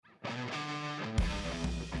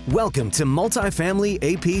Welcome to Multifamily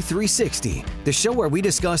AP 360, the show where we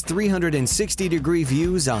discuss 360-degree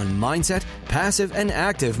views on mindset, passive, and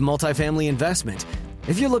active multifamily investment.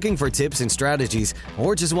 If you're looking for tips and strategies,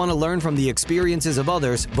 or just want to learn from the experiences of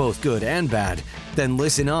others, both good and bad, then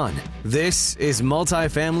listen on. This is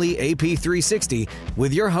Multifamily AP 360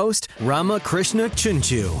 with your host, Ramakrishna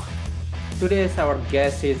Chunchu. Today's our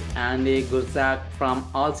guest is Andy Gurczak from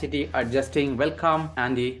All City Adjusting. Welcome,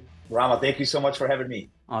 Andy. Rama, thank you so much for having me.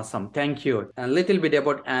 Awesome. Thank you. A little bit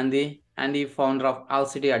about Andy. Andy, founder of All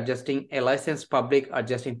City Adjusting, a licensed public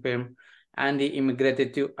adjusting firm. Andy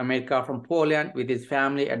immigrated to America from Poland with his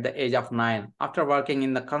family at the age of 9. After working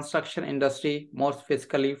in the construction industry, more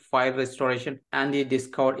specifically fire restoration, Andy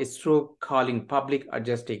discovered his true calling, public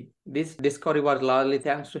adjusting. This discovery was largely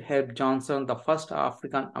thanks to Herb Johnson, the first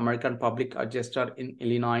African-American public adjuster in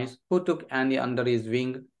Illinois, who took Andy under his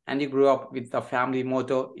wing. Andy grew up with the family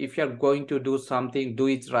motto, if you're going to do something, do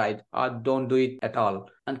it right, or don't do it at all,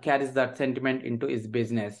 and carries that sentiment into his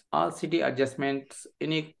business. All City Adjustments'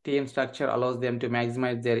 unique team structure allows them to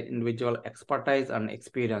maximize their individual expertise and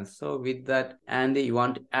experience. So with that, Andy, you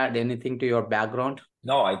want to add anything to your background?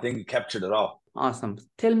 No, I think you captured it all. Awesome.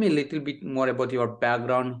 Tell me a little bit more about your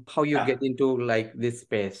background, how you get into this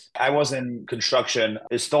space. I was in construction,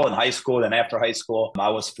 still in high school. And after high school,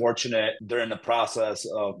 I was fortunate during the process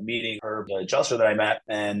of meeting her, the adjuster that I met.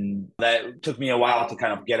 And that took me a while to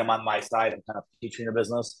kind of get him on my side and kind of teach me the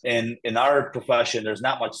business. And in our profession, there's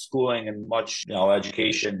not much schooling and much,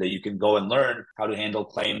 education that you can go and learn how to handle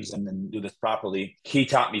claims and do this properly. He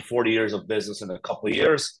taught me 40 years of business in a couple of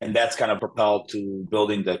years. And that's kind of propelled to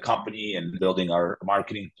building the company and building our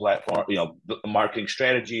marketing platform, marketing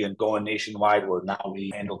strategy, and going nationwide, where now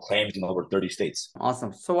we handle claims in over 30 states.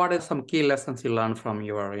 Awesome. So what are some key lessons you learned from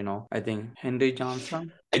your, I think, Henry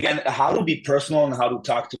Johnson? Again, how to be personal and how to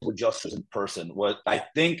talk to adjusters in person. What I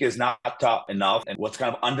think is not taught enough and what's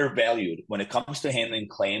kind of undervalued when it comes to handling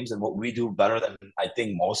claims, and what we do better than I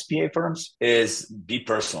think most PA firms, is be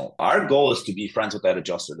personal. Our goal is to be friends with that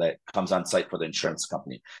adjuster that comes on site for the insurance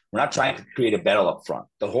company. We're not trying to create a battle up front.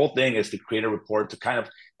 The whole thing is to create a rapport, to kind of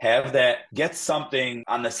have that, get something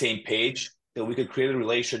on the same page, that we could create a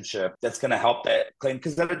relationship that's going to help that claim.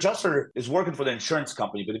 Because that adjuster is working for the insurance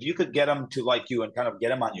company, but if you could get him to like you and kind of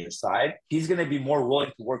get him on your side, he's going to be more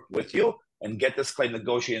willing to work with you and get this claim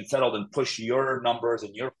negotiated and settled and push your numbers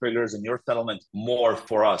and your figures and your settlement more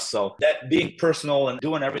for us. So that being personal and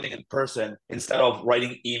doing everything in person instead of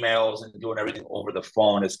writing emails and doing everything over the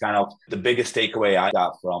phone is kind of the biggest takeaway I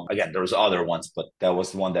got from, again, there was other ones, but that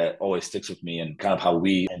was the one that always sticks with me and kind of how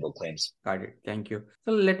we handle claims. Got it. Thank you.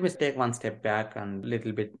 So let me take one step back and a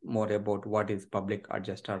little bit more about what is public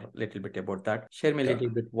adjuster, a little bit about that. Share me a little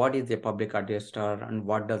bit, what is a public adjuster and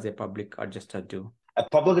what does a public adjuster do? A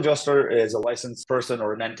public adjuster is a licensed person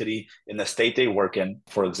or an entity in the state they work in.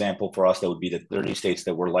 For example, for us, that would be the 30 states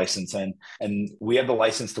that we're licensed in. And we have the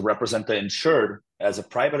license to represent the insured as a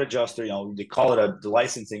private adjuster. They call it the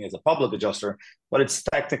licensing as a public adjuster, but it's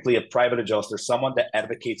technically a private adjuster, someone that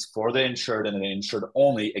advocates for the insured and the insured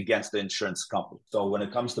only against the insurance company. So when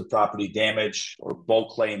it comes to property damage or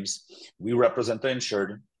bulk claims, we represent the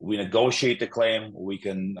insured. We negotiate the claim. We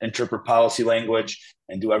can interpret policy language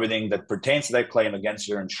and do everything that pertains to that claim against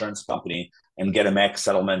your insurance company and get a max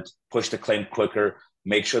settlement, push the claim quicker,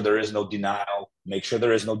 make sure there is no denial, make sure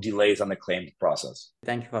there is no delays on the claim process.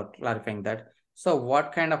 Thank you for clarifying that. So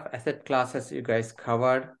what kind of asset classes you guys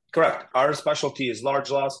covered? Correct. Our specialty is large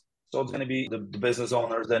loss. So it's going to be the business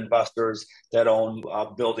owners, the investors that own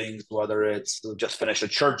buildings, whether it's just finished a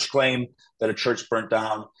church claim that a church burnt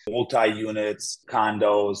down, multi-units,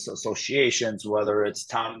 condos, associations, whether it's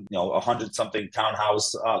 100-something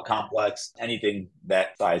townhouse complex, anything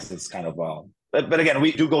that size is kind of But again,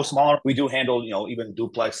 we do go smaller. We do handle, even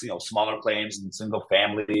duplex, smaller claims and single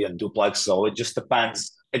family and duplex. So it just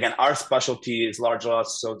depends. Again, our specialty is large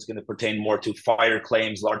loss, so it's going to pertain more to fire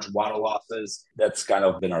claims, large water losses. That's kind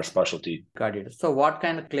of been our specialty. Got it. So what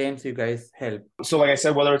kind of claims you guys help? So like I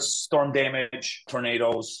said, whether it's storm damage,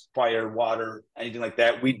 tornadoes, fire, water, anything like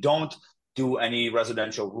that, we don't do any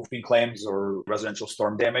residential roofing claims or residential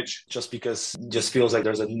storm damage, just because it just feels like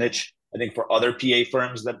there's a niche, I think, for other PA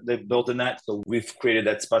firms that they've built in that. So we've created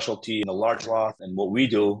that specialty in the large loss and what we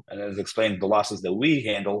do, and as explained, the losses that we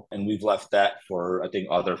handle, and we've left that for, I think,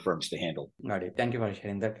 other firms to handle. Got it. Thank you for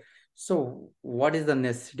sharing that. So what is the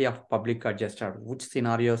necessity of public adjuster? Which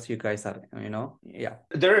scenarios you guys are,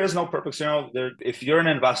 There is no perfect scenario. If you're an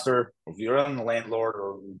investor, if you're a landlord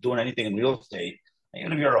or doing anything in real estate,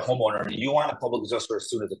 even if you're a homeowner, you want a public adjuster as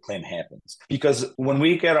soon as the claim happens. Because when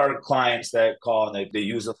we get our clients that call and they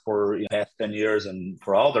use it for past 10 years and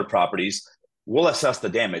for all their properties, we'll assess the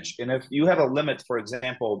damage. And if you have a limit, for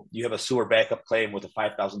example, you have a sewer backup claim with a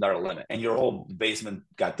 $5,000 limit and your whole basement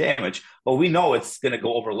got damaged, but we know it's going to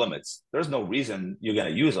go over limits. There's no reason you're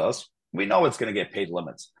going to use us. We know it's going to get paid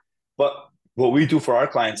limits. But what we do for our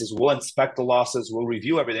clients is we'll inspect the losses, we'll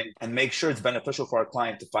review everything and make sure it's beneficial for our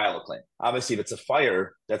client to file a claim. Obviously, if it's a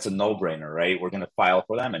fire, that's a no-brainer, right? We're going to file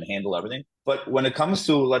for them and handle everything. But when it comes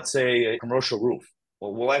to, let's say, a commercial roof,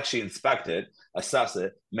 well, we'll actually inspect it, assess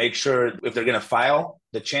it, make sure if they're going to file,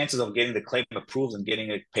 the chances of getting the claim approved and getting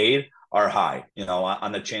it paid are high,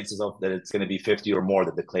 on the chances of that it's going to be 50 or more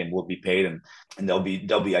that the claim will be paid and they'll be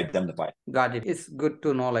indemnified. Got it. It's good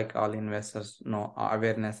to know, like all investors know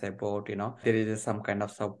awareness about, there is some kind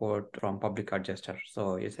of support from public adjuster.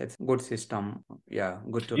 So it's good system. Yeah,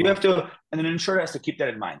 good to know. You have to, and an insurer has to keep that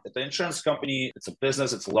in mind, that the insurance company, it's a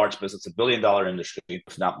business, it's a large business, it's $1 billion industry,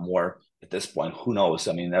 if not more at this point. Who knows?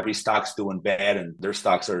 I mean, every stock's doing bad and their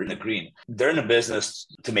stocks are in the green. They're in a business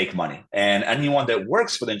to make money. And anyone that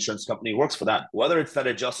works for the insurance company works for them, whether it's that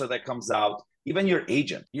adjuster that comes out, even your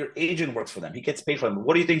agent works for them. He gets paid for them.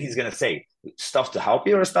 What do you think he's going to say? Stuff to help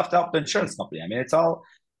you or stuff to help the insurance company? I mean, it's all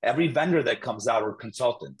every vendor that comes out or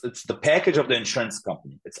consultant. It's the package of the insurance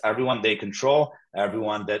company. It's everyone they control,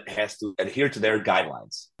 everyone that has to adhere to their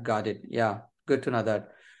guidelines. Got it. Yeah. Good to know that.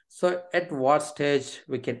 So at what stage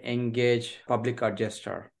we can engage public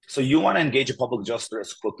adjuster? So you want to engage a public adjuster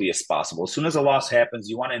as quickly as possible. As soon as a loss happens,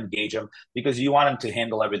 you want to engage them because you want them to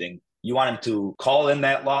handle everything. You want him to call in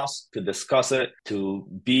that loss, to discuss it, to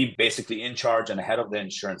be basically in charge and ahead of the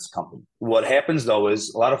insurance company. What happens, though,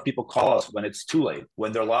 is a lot of people call us when it's too late,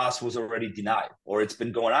 when their loss was already denied, or it's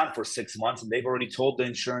been going on for 6 months and they've already told the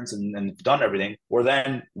insurance and done everything, or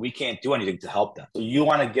then we can't do anything to help them. So you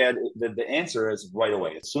want to get the answer is right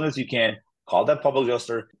away. As soon as you can, call that public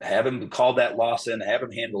adjuster, have him call that loss in, have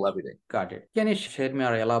him handle everything. Got it. Can you share me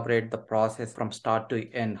or elaborate the process from start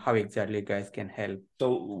to end, how exactly you guys can help?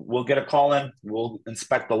 So we'll get a call in, we'll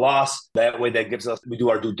inspect the loss. That way that gives us, we do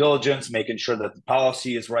our due diligence, making sure that the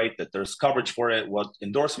policy is right, that there's coverage for it, what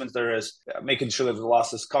endorsements there is, making sure that the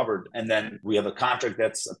loss is covered. And then we have a contract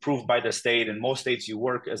that's approved by the state. In most states, you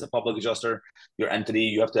work as a public adjuster, your entity,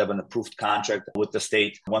 you have to have an approved contract with the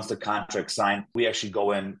state. Once the contract's signed, we actually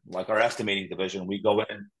go in, like our estimating division, we go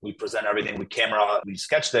in, we present everything, we camera, we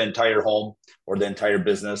sketch the entire home or the entire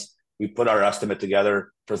business. We put our estimate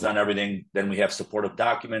together, present everything. Then we have supportive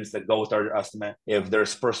documents that go with our estimate. If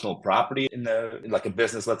there's personal property like a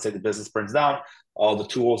business, let's say the business burns down, all the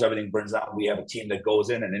tools, everything burns down. We have a team that goes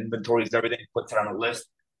in and inventories everything, puts it on a list,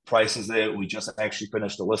 prices it. We just actually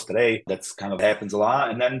finished the list today. That's kind of happens a lot.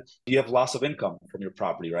 And then you have loss of income from your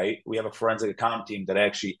property, right? We have a forensic accounting team that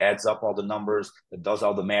actually adds up all the numbers, that does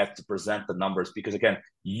all the math to present the numbers. Because again,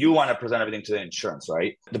 you want to present everything to the insurance,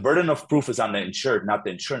 right? The burden of proof is on the insured, not the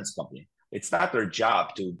insurance company. It's not their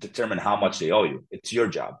job to determine how much they owe you. It's your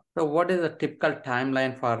job. So what is the typical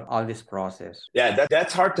timeline for all this process? Yeah,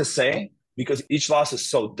 that's hard to say because each loss is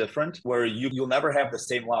so different where you'll never have the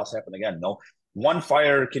same loss happen again. No. One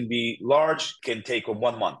fire can be large, can take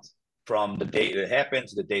 1 month from the date it happened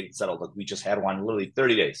to the date it settled. Like we just had one literally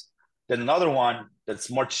 30 days. Then another one that's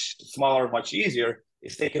much smaller, much easier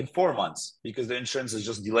is taking 4 months because the insurance is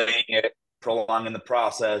just delaying it, prolonging the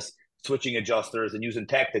process, switching adjusters and using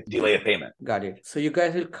tech to delay a payment. Got it. So you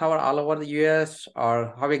guys will cover all over the US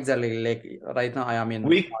or how exactly? Like right now I am in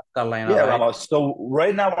North Carolina. Yeah, right? Ramos. So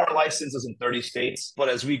right now our license is in 30 states, but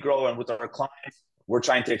as we grow and with our clients, we're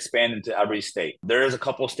trying to expand into every state. There is a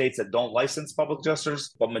couple of states that don't license public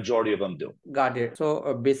adjusters, but majority of them do. Got it.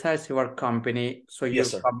 So besides your company, so your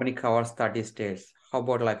Yes, sir. company covers 30 states. How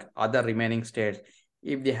about like other remaining states?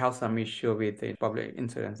 If they have some issue with the public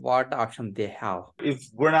insurance, what option they have? If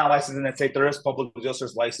we're not licensed in that state, there is public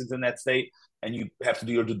adjusters licensed in that state, and you have to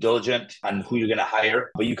do your due diligence on who you're going to hire.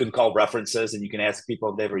 But you can call references and you can ask people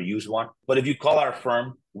if they ever used one. But if you call our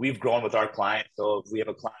firm, we've grown with our clients. So if we have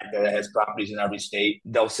a client that has properties in every state,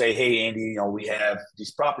 they'll say, hey, Andy, we have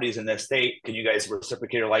these properties in this state. Can you guys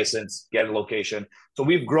reciprocate your license, get a location? So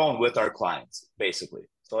we've grown with our clients, basically.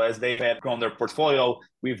 So as they've grown their portfolio,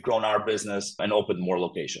 we've grown our business and opened more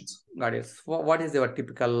locations. Got it. What is your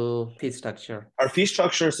typical fee structure? Our fee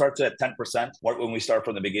structure starts at 10% when we start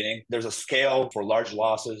from the beginning. There's a scale for large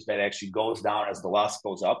losses that actually goes down as the loss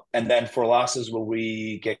goes up. And then for losses where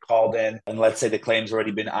we get called in, and let's say the claim's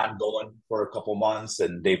already been ongoing for a couple months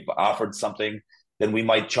and they've offered something, then we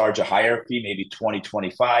might charge a higher fee, maybe 20,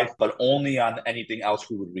 25, but only on anything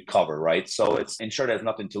else we would recover, right? So it's insured has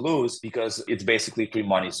nothing to lose because it's basically free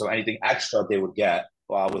money. So anything extra they would get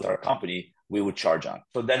with our company, we would charge on.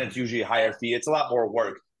 So then it's usually a higher fee. It's a lot more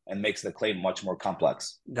work and makes the claim much more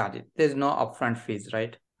complex. Got it. There's no upfront fees,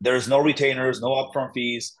 right? There's no retainers, no upfront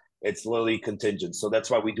fees. It's literally contingent. So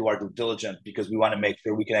that's why we do our due diligence, because we want to make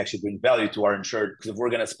sure we can actually bring value to our insured. Because if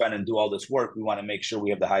we're going to spend and do all this work, we want to make sure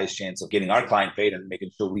we have the highest chance of getting our client paid and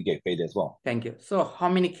making sure we get paid as well. Thank you. So how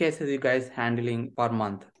many cases you guys handling per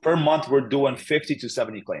month? Per month, we're doing 50 to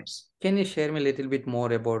 70 claims. Can you share me a little bit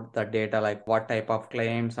more about the data, like what type of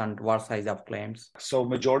claims and what size of claims? So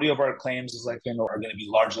majority of our claims is are going to be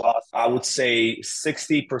large loss. I would say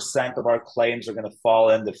 60% of our claims are going to fall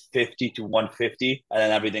in the 50 to 150, and then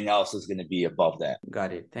everything else is going to be above that.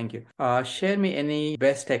 Got it. Thank you. Share me any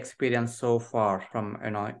best experience so far from,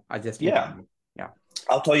 adjusting. Yeah.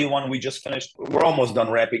 I'll tell you one we just finished. We're almost done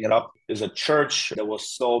wrapping it up. There's a church that was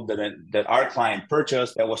sold that our client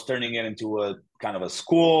purchased that was turning it into a kind of a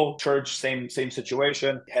school church, same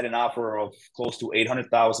situation. Had an offer of close to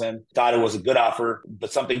 $800,000. Thought it was a good offer,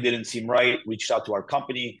 but something didn't seem right. Reached out to our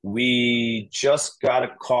company. We just got a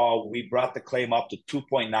call. We brought the claim up to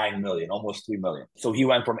 2.9 million, almost 3 million. So he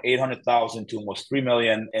went from 800,000 to almost 3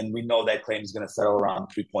 million, and we know that claim is going to settle around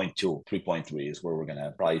 3.2, 3.3 is where we're going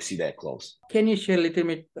to probably see that close. Can you share a little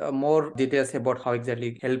bit more details about how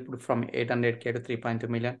exactly helped from 800K to 3.2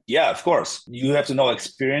 million? Yeah, of course. You have to know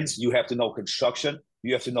experience. You have to know construction.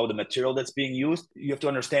 You have to know the material that's being used. You have to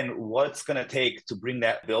understand what it's going to take to bring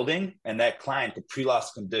that building and that client to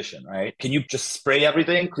pre-loss condition, right? Can you just spray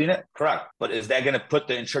everything, clean it? Correct. But is that going to put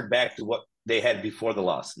the insured back to what they had before the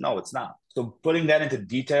loss? No, it's not. So putting that into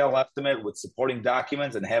detailed estimate with supporting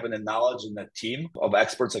documents and having the knowledge and the team of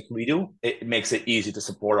experts like we do, it makes it easy to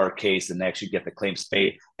support our case and actually get the claims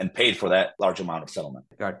paid and paid for that large amount of settlement.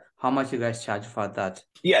 Got it. How much you guys charge for that?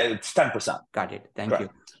 Yeah, it's 10%. Got it. Thank Correct. you.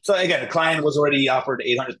 So again, the client was already offered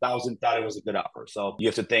 800,000, thought it was a good offer. So you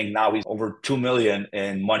have to think now he's over 2 million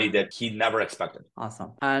in money that he never expected.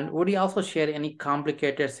 Awesome. And would you also share any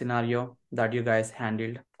complicated scenario that you guys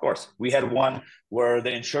handled? Of course. We had one where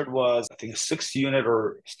the insured was, I think, 6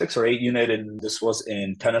 or 8 unit, and this was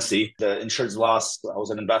in Tennessee. The insured's loss, I was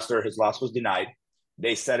an investor, his loss was denied.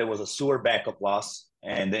 They said it was a sewer backup loss,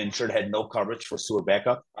 and the insured had no coverage for sewer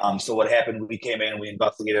backup. So what happened, we came in, we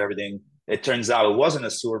investigated everything. It turns out it wasn't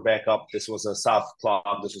a sewer backup. This was a soft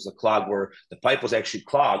clog. This was a clog where the pipe was actually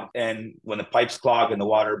clogged. And when the pipe's clogged and the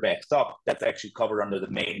water backs up, that's actually covered under the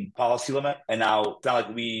main policy limit. And now it's not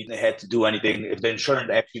like we had to do anything. If the insurance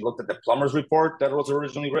actually looked at the plumber's report that was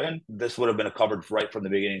originally written, this would have been covered right from the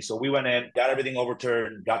beginning. So we went in, got everything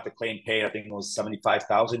overturned, got the claim paid. I think it was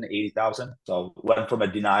 75,000, 80,000. So went from a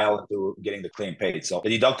denial to getting the claim paid. So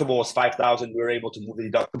the deductible was 5,000. We were able to move the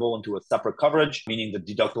deductible into a separate coverage, meaning the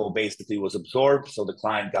deductible basically was absorbed. So the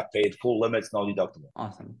client got paid full limits, no deductible.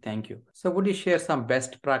 Awesome. Thank you. So would you share some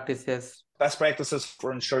best practices? Best practices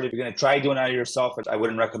for insured. If you're going to try doing it yourself, I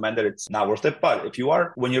wouldn't recommend it. It's not worth it. But if you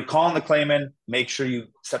are, when you're calling the claim in, make sure you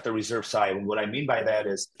set the reserve side. And what I mean by that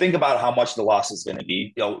is think about how much the loss is going to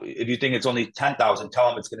be. If you think it's only 10,000, tell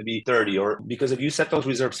them it's going to be 30. Or because if you set those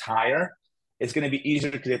reserves higher, it's going to be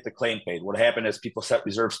easier to get the claim paid. What happened is people set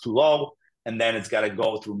reserves too low, and then it's got to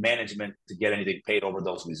go through management to get anything paid over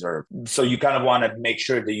those reserves. So you kind of want to make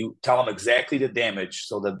sure that you tell them exactly the damage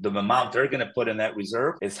so that the amount they're going to put in that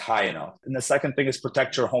reserve is high enough. And the second thing is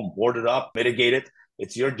protect your home, board it up, mitigate it.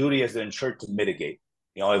 It's your duty as the insured to mitigate.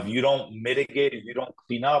 If you don't mitigate, if you don't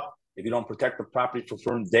clean up, if you don't protect the property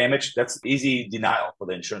from damage, that's easy denial for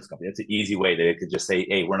the insurance company. That's an easy way that it could just say,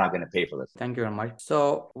 hey, we're not going to pay for this. Thank you very much.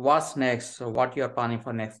 So what's next? So what you're planning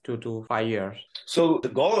for next 2 to 5 years? So the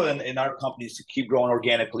goal in our company is to keep growing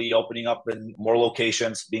organically, opening up in more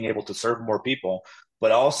locations, being able to serve more people,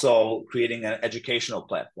 but also creating an educational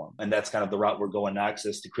platform. And that's kind of the route we're going next,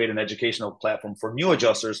 is to create an educational platform for new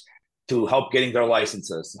adjusters to help getting their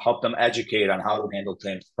licenses, help them educate on how to handle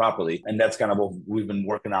claims properly. And that's kind of what we've been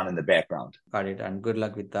working on in the background. Got it. And good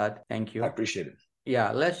luck with that. Thank you. I appreciate it.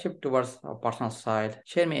 Yeah, let's shift towards a personal side.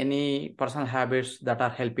 Share me any personal habits that are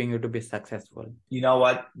helping you to be successful. You know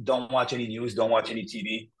what? Don't watch any news. Don't watch any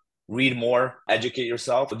TV. Read more, educate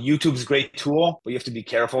yourself. YouTube's a great tool, but you have to be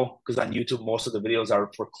careful because on YouTube, most of the videos are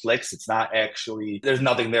for clicks. It's not actually, there's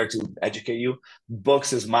nothing there to educate you.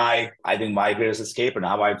 Books is I think my greatest escape, and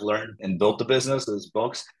how I've learned and built the business is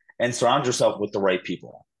books. And surround yourself with the right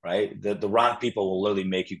people, right? The wrong people will literally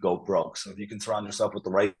make you go broke. So if you can surround yourself with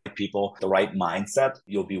the right people, the right mindset,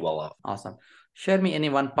 you'll be well off. Awesome. Share me any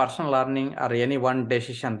one personal learning or any one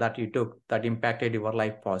decision that you took that impacted your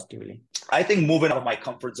life positively. I think moving out of my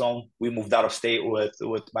comfort zone, we moved out of state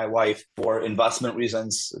with my wife for investment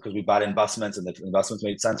reasons because we bought investments and the investments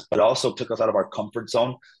made sense, but it also took us out of our comfort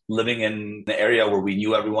zone, living in the area where we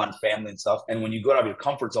knew everyone, family and stuff. And when you go out of your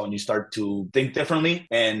comfort zone, you start to think differently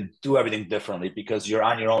and do everything differently because you're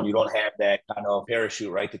on your own. You don't have that kind of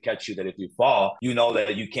parachute, right, to catch you that if you fall, you know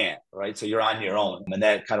that you can't, right? So you're on your own. And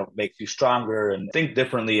that kind of makes you stronger and think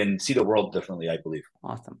differently and see the world differently, I believe.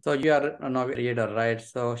 Awesome. So you are a novel reader, right?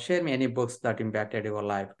 So share me any books that impacted your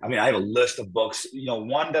life. I mean, I have a list of books.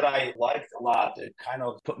 One that I liked a lot that kind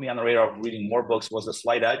of put me on the radar of reading more books was The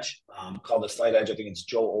Slight Edge, called The Slight Edge. I think it's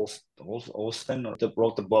Joel Osteen that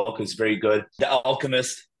wrote the book. It's very good. The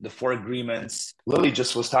Alchemist, The Four Agreements. Lily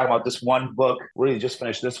just was talking about this one book. Really just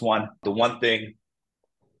finished this one, The One Thing.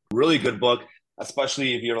 Really good book,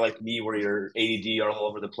 especially if you're like me where you're ADD all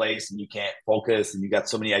over the place and you can't focus and you got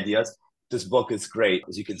so many ideas. This book is great.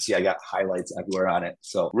 As you can see, I got highlights everywhere on it.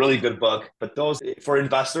 So really good book. But those for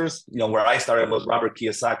investors, where I started was Robert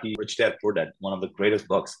Kiyosaki, Rich Dad, Poor Dad, one of the greatest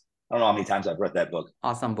books. I don't know how many times I've read that book.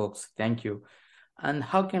 Awesome books. Thank you. And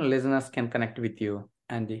how can listeners connect with you,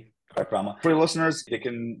 Andy? Right, Brahma. For listeners, they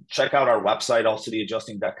can check out our website,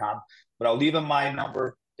 allcityadjusting.com. But I'll leave them my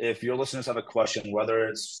number. If your listeners have a question, whether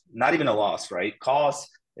it's not even a loss, right? Call us.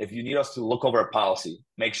 If you need us to look over a policy,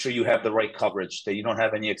 make sure you have the right coverage, that you don't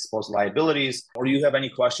have any exposed liabilities, or you have any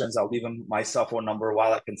questions, I'll leave them my cell phone number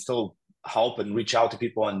while I can still help and reach out to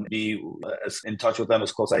people and be in touch with them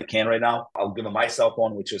as close as I can right now. I'll give them my cell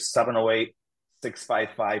phone, which is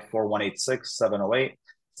 708-655-4186,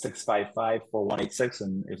 708-655-4186.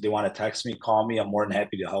 And if they want to text me, call me. I'm more than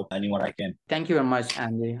happy to help anyone I can. Thank you very much,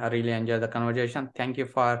 Andy. I really enjoyed the conversation. Thank you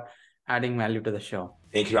for adding value to the show.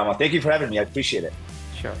 Thank you, Rama. Thank you for having me. I appreciate it.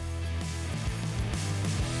 Sure.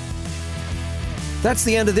 That's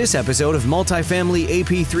the end of this episode of Multifamily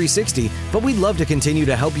AP 360, but we'd love to continue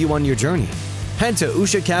to help you on your journey. Head to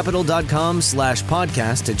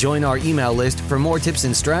ushacapital.com/podcast to join our email list for more tips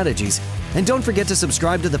and strategies. And don't forget to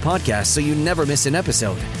subscribe to the podcast so you never miss an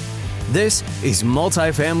episode. This is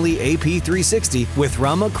Multifamily AP 360 with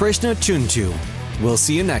Ramakrishna Chunchu. We'll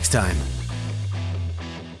see you next time.